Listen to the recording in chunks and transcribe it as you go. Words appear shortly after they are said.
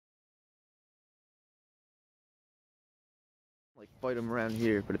Like fight them around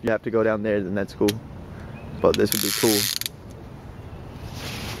here, but if you have to go down there, then that's cool. But this would be cool.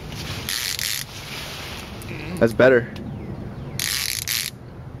 That's better.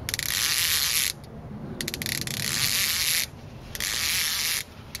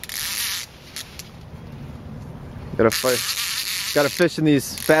 Gotta fish in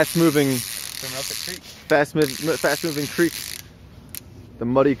these fast-moving creeks, the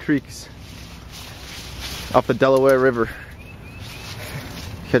muddy creeks off the Delaware River.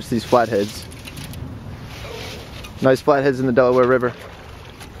 Catch these flatheads. Nice flatheads in the Delaware River.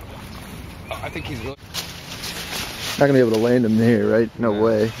 Oh, I think he's really... Not gonna be able to land him here, right? No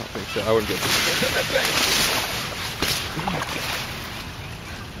way. I don't think so. I wouldn't get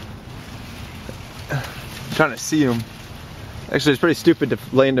I'm trying to see him. Actually, it's pretty stupid to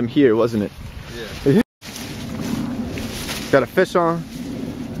land him here, wasn't it? Yeah. Got a fish on.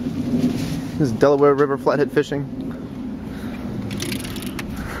 This is Delaware River flathead fishing.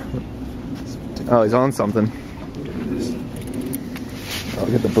 Oh, he's on something. I'll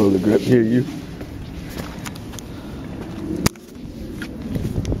get the boat of the grip. Here, you.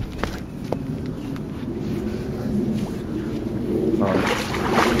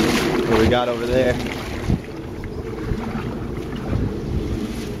 What we got over there?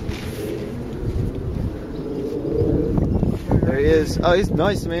 There he is. Oh, he's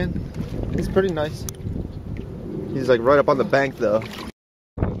nice, man. He's pretty nice. He's like right up on the bank, though.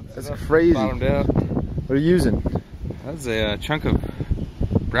 That's crazy. Bottomed out. What are you using? That's a chunk of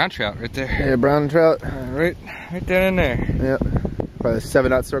brown trout right there. Yeah, brown trout. Right down in there. Yeah. Probably a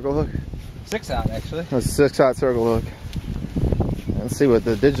 7/0 circle hook. 6/0 actually. That's a 6/0 circle hook. Let's see what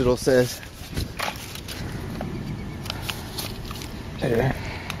the digital says. There.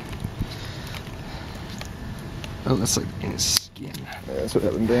 Oh, that's like in his skin. Yeah, that's what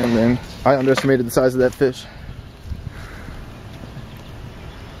happened. Damn, man. I underestimated the size of that fish.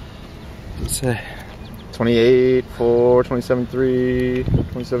 Let's say 28, 4, 27, 3,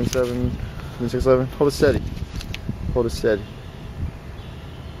 27, 7, 26, 11. Hold it steady. Hold it steady.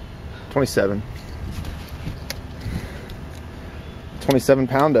 27. 27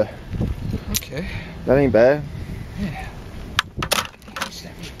 pounder. okay. That ain't bad. Yeah.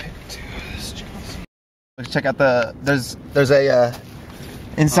 Let's check out the. There's a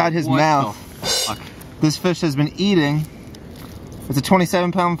inside his mouth. This fish has been eating. It's a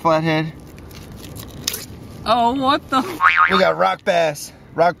 27-pound flathead. Oh, what the? We got rock bass.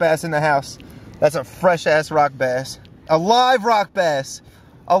 Rock bass in the house. That's a fresh ass rock bass. A live rock bass.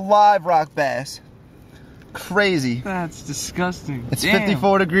 A live rock bass. Crazy. That's disgusting. It's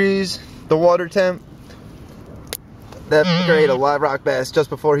 54 degrees. The water temp. That great. A live rock bass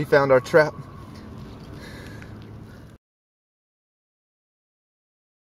just before he found our trap.